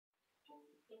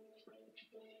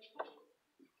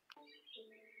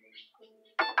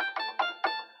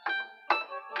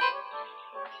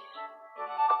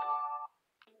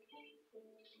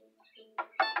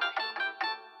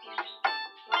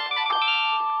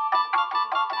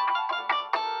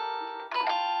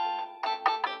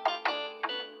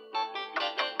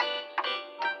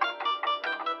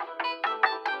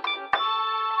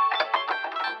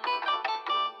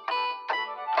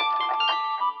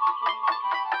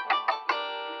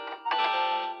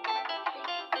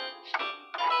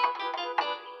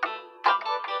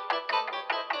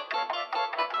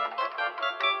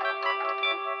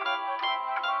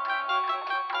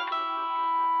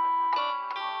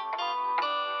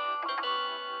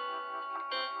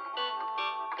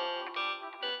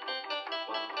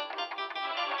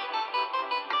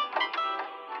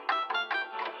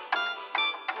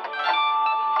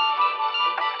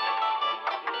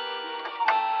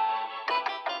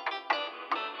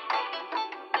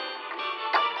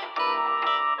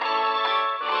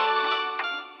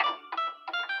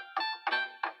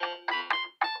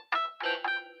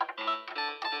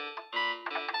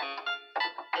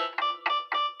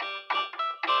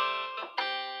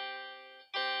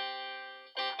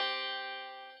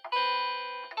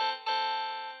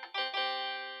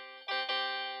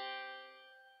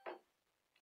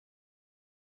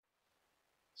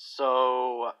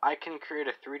So, I can create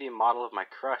a 3D model of my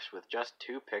crush with just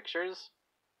 2 pictures?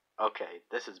 Okay,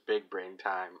 this is big brain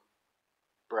time.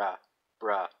 Bruh,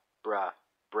 bruh, bruh,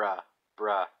 bruh,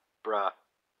 bruh, bruh.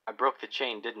 I broke the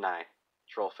chain, didn't I?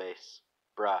 Trollface.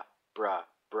 Bruh, bruh,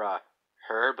 bruh.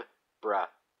 Herb? Bruh.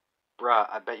 Bruh,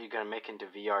 I bet you're gonna make into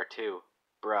VR too.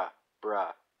 Bruh,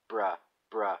 bruh, bruh,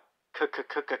 bruh.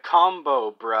 Combo,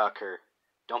 brucker.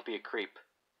 Don't be a creep.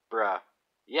 Bruh.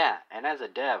 Yeah, and as a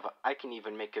dev, I can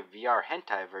even make a VR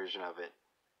hentai version of it.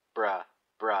 Bruh,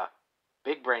 bruh.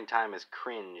 Big brain time is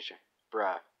cringe.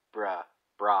 Bruh, bruh,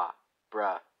 brah,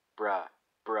 bruh, bruh,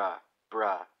 bruh,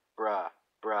 bruh, bruh,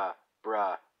 bruh,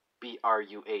 bruh.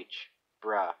 BRUH.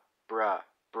 Bruh, bruh,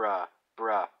 bruh,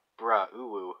 bruh, bruh,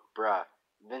 ooh, bruh.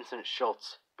 Vincent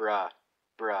Schultz. Bruh,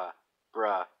 bruh,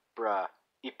 bruh, bruh.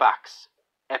 Epochs.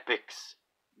 Epics.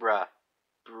 Bruh,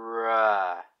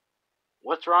 bruh.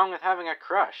 What's wrong with having a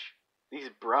crush? These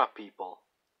bruh people.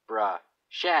 Bruh.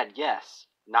 Shad, yes.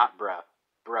 Not bruh.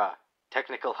 Bruh.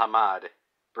 Technical Hamad.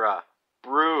 Bruh.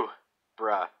 Brew.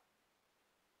 Bruh.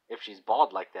 If she's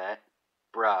bald like that.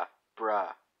 Bruh.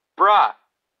 Bruh. Bruh!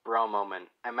 Bro moment.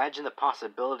 Imagine the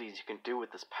possibilities you can do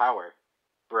with this power.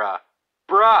 Bruh.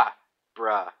 Bruh!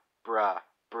 Bruh. Bruh.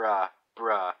 Bruh.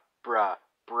 Bruh. Bruh.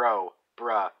 Bro.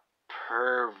 Bruh.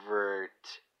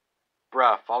 Pervert.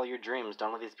 Bruh, follow your dreams.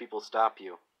 Don't let these people stop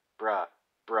you. Bruh,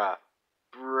 bruh,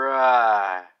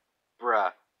 bruh,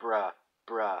 bruh, bruh,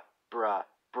 bruh, bruh,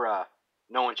 bruh.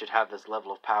 No one should have this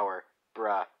level of power.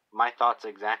 Bruh, my thoughts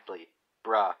exactly.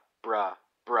 Bruh, bruh,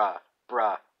 bruh,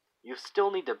 bruh. You still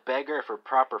need to beg her for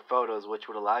proper photos which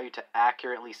would allow you to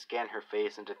accurately scan her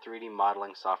face into 3D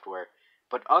modeling software.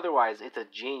 But otherwise, it's a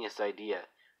genius idea,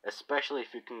 especially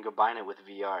if you can combine it with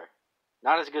VR.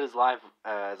 Not as good as a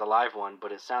live one,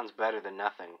 but it sounds better than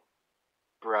nothing.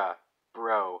 Bruh,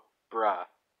 bro, bruh.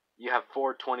 You have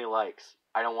 420 likes.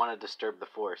 I don't want to disturb the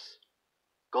force.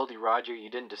 Goldie Roger,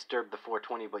 you didn't disturb the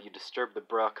 420, but you disturbed the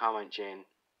bruh comment chain.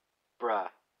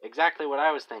 Bruh. Exactly what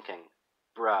I was thinking.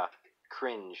 Bruh.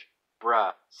 Cringe.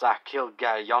 Bruh. Sakil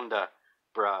guy yonder.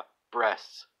 Bruh.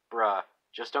 Breasts. Bruh.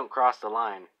 Just don't cross the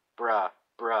line. Bruh.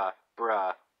 Bruh.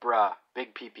 Bruh. Bruh.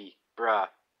 Big peepee. Bruh.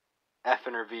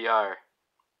 Effin' her VR.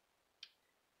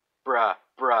 Bruh,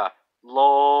 bruh,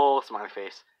 lol, smiley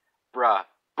face. Bruh,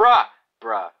 bruh,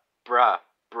 bruh, bruh,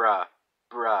 bruh,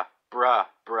 bruh, bruh,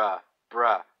 bruh,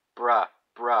 bruh, bruh,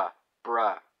 bruh,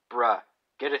 bruh, bruh.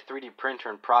 Get a 3D printer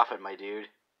and profit, my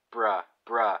dude. Bruh,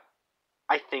 bruh.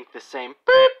 I think the same.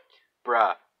 Beep.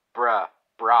 Bruh, bruh,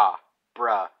 brah,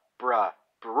 bruh, bruh,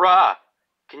 bruh.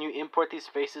 Can you import these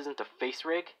faces into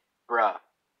FaceRig? Bruh.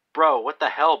 Bro, what the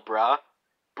hell, bruh?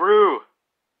 Brew.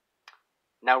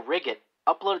 Now rig it.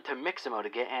 Upload it to Mixamo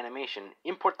to get animation,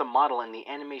 import the model and the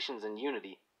animations in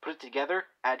Unity, put it together,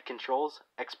 add controls,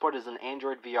 export as an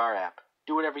Android VR app.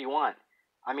 Do whatever you want.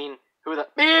 I mean, who the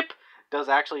beep does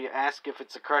actually ask if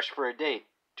it's a crush for a date?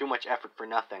 Too much effort for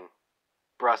nothing.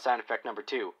 Bruh, sound effect number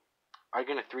 2. Are you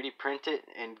gonna 3D print it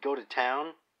and go to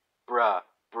town? Bruh,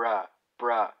 bruh,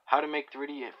 bruh. How to make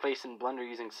 3D face in Blender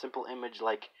using simple image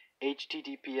like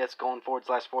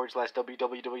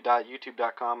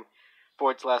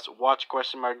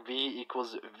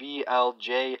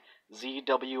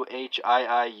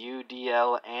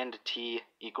and T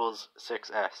equals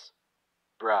 6S.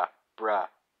 Bruh, bruh,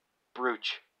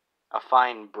 brooch. A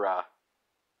fine bruh.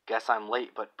 Guess I'm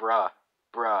late, but bruh,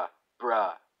 bruh,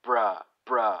 bruh, bruh,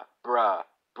 bruh, bruh,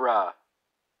 bruh.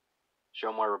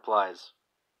 Show more replies.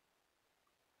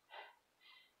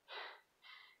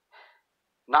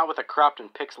 Not with a cropped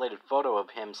and pixelated photo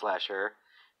of him/her.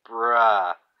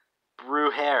 Bruh.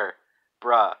 Brew hair.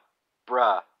 Bruh.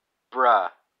 Bruh. Bruh.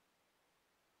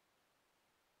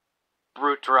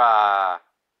 Brutra.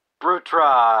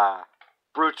 Brutra.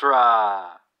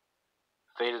 Brutra.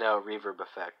 Faded out reverb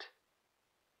effect.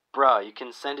 Bruh, you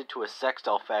can send it to a sex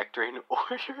doll factory and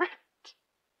order it.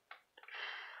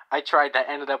 I tried that,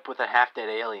 ended up with a half-dead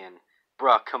alien.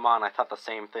 Bruh, come on, I thought the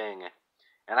same thing.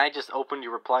 And I just opened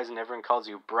your replies and everyone calls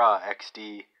you bruh,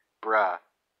 XD. Bruh.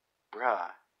 Bruh.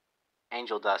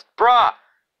 Angel dust. Bruh!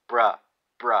 Bruh.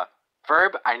 Bruh.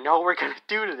 Verb, I know what we're gonna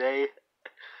do today.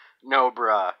 No,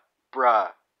 bruh.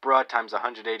 Bruh. Bruh times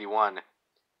 181.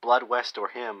 Blood West or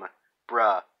him.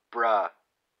 Bruh. Bruh.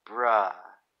 Bruh.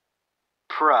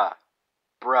 Pruh.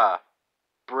 Bruh.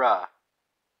 Bruh.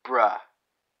 Bruh.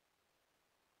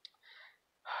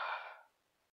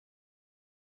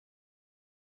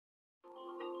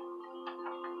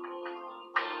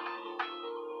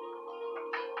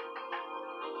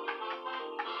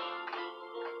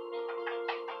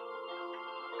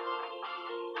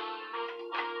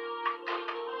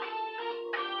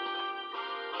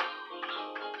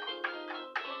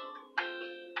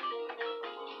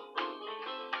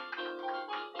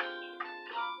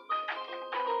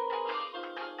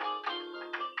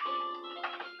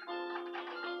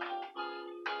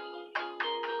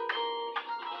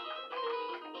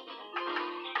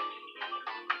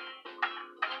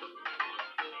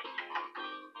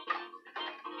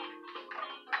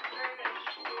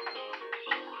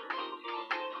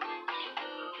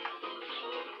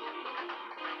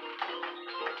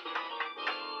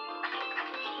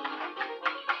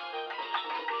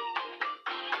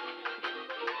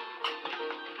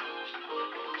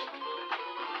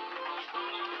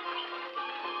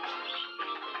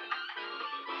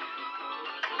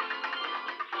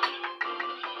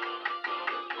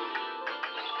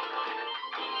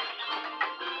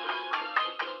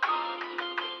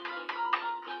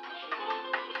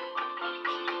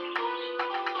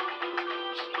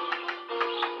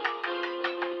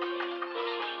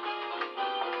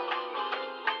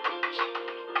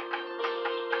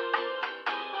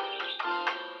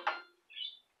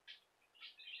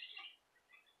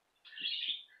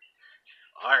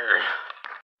 Arr.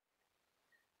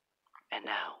 And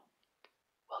now,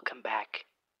 welcome back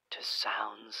to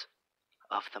Sounds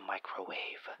of the Microwave.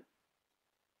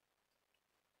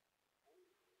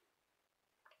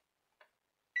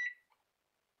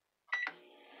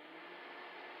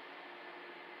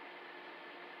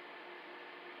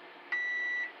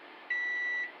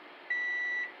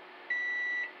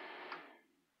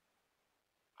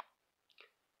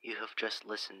 You have just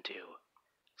listened to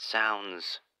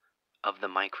Sounds of the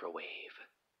Microwave.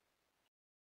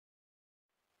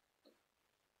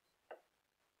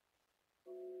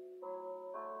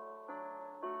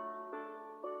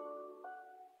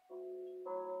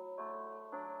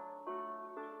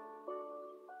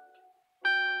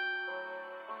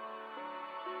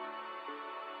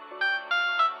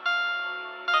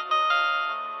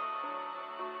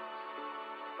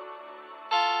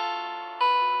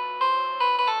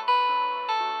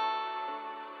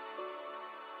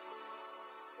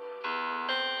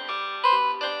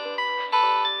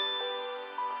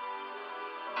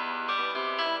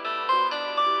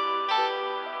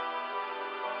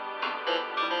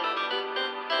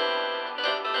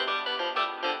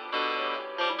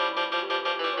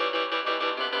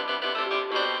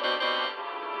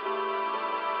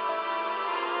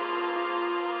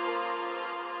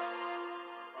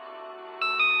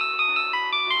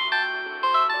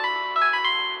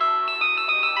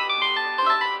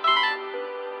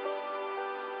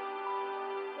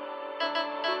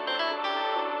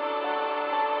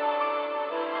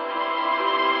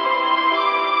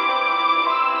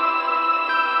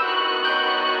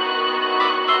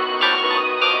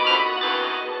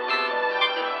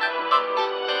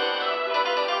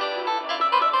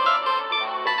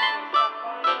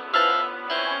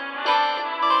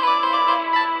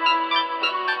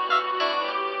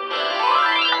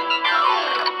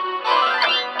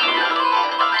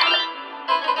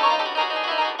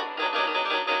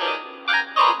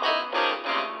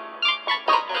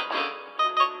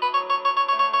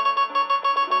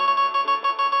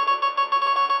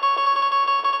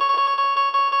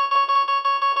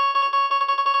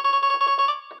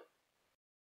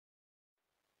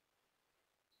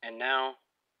 And now,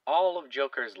 all of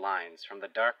Joker's lines from The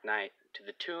Dark Knight to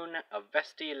the tune of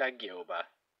Vesti la Gioba.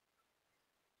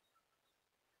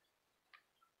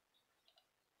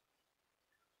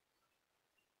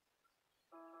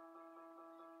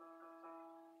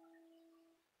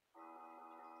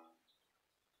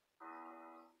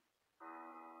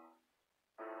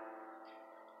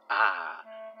 Ah,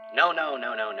 no.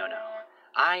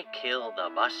 I kill the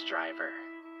bus driver.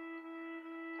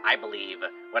 I believe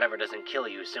whatever doesn't kill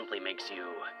you simply makes you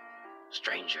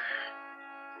stranger.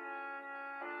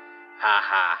 Ha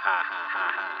ha ha ha ha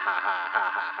ha ha ha ha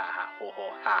ha ha ha ho ho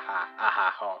ha ha ha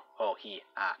ha ho ho he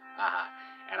ha ha ha.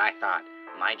 And I thought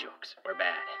my jokes were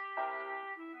bad.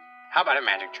 How about a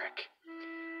magic trick?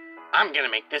 I'm gonna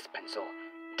make this pencil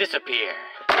disappear.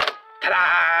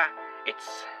 Ta-da!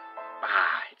 It's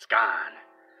gone.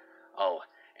 Oh,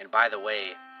 and by the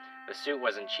way, the suit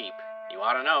wasn't cheap. You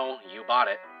ought to know, you bought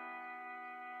it.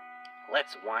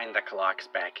 Let's wind the clocks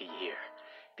back a year.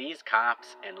 These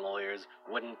cops and lawyers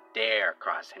wouldn't dare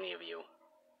cross any of you.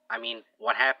 I mean,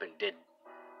 what happened?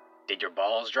 Did your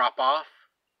balls drop off?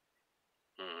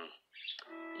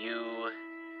 You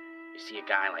see, a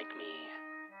guy like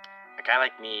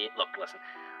me, look, listen,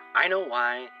 I know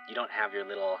why you don't have your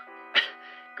little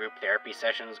group therapy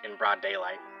sessions in broad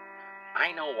daylight.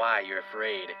 I know why you're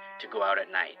afraid to go out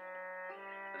at night.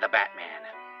 The Batman.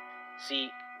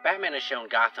 See, Batman has shown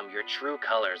Gotham your true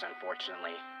colors,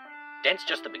 unfortunately. Dent's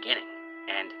just the beginning.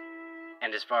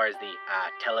 And as far as the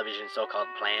television so-called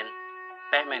plan,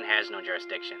 Batman has no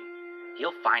jurisdiction.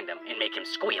 He'll find them and make him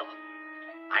squeal.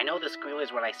 I know the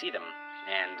squealers when I see them,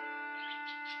 and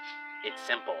it's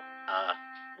simple.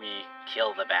 We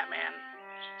kill the Batman.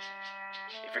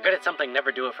 If you're good at something,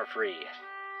 never do it for free.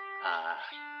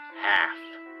 Half.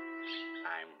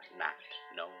 I'm not.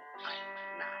 No,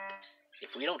 I'm not.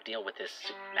 If we don't deal with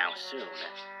this now soon,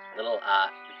 little,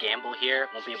 Gamble here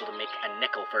won't be able to make a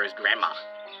nickel for his grandma.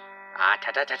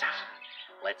 Ta-ta-ta-ta.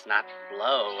 Let's not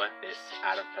blow this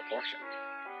out of proportion.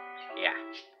 Yeah.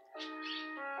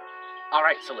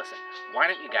 Alright, so listen. Why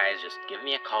don't you guys just give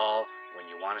me a call when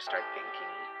you want to start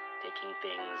taking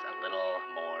things a little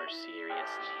more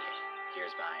seriously.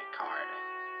 Here's my card.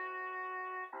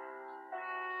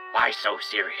 Why so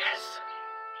serious?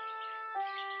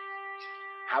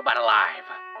 How about alive?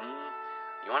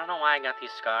 You wanna know why I got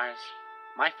these scars?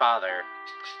 My father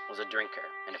was a drinker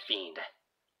and a fiend.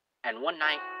 And one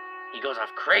night, he goes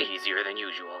off crazier than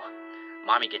usual.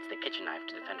 Mommy gets the kitchen knife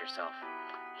to defend herself.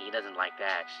 He doesn't like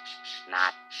that.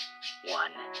 Not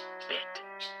one bit.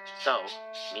 So,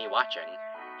 me watching,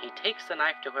 he takes the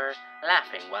knife to her,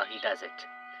 laughing while he does it.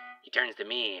 He turns to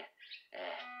me,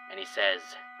 and he says,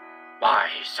 "Why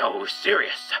so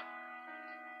serious?"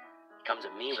 He comes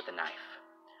at me with the knife.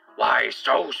 "Why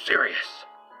so serious?"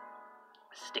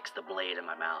 Sticks the blade in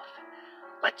my mouth.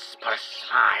 Let's put a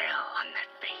smile on that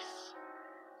face.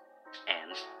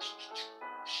 And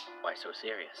why so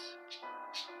serious?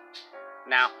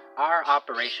 Now, our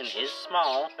operation is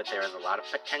small, but there is a lot of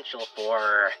potential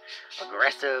for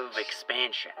aggressive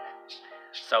expansion.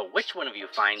 So which one of you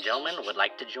fine gentlemen would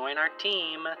like to join our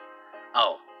team?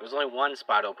 Oh, there's only one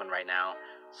spot open right now,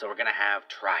 so we're gonna have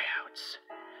tryouts.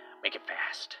 Make it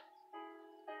fast.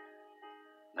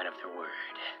 Men of their word.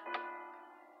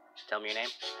 Tell me your name.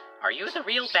 Are you the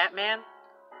real Batman?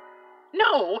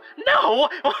 No!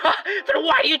 Then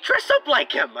why do you dress up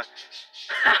like him?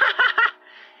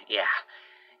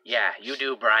 Yeah, you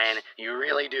do, Brian. You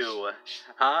really do.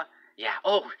 Huh? Yeah.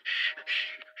 Oh, shh.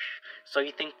 So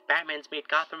you think Batman's made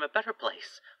Gotham a better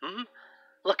place?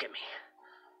 Look at me.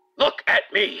 Look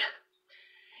at me!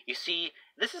 You see,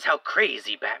 this is how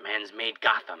crazy Batman's made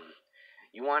Gotham.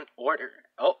 You want order?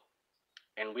 Oh,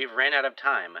 and we've ran out of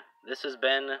time. This has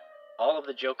been all of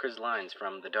the Joker's lines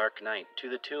from The Dark Knight to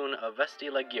the tune of Vesti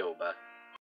la Gioba.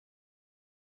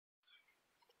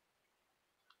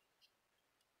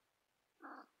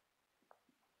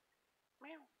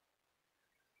 Meow.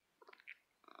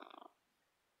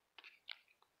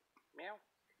 Meow.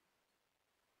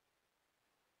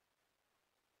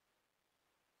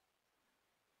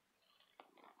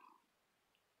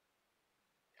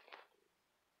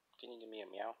 Can you give me a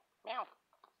meow? Meow.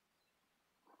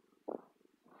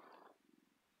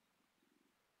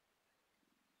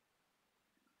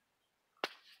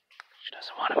 She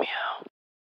doesn't want a meow.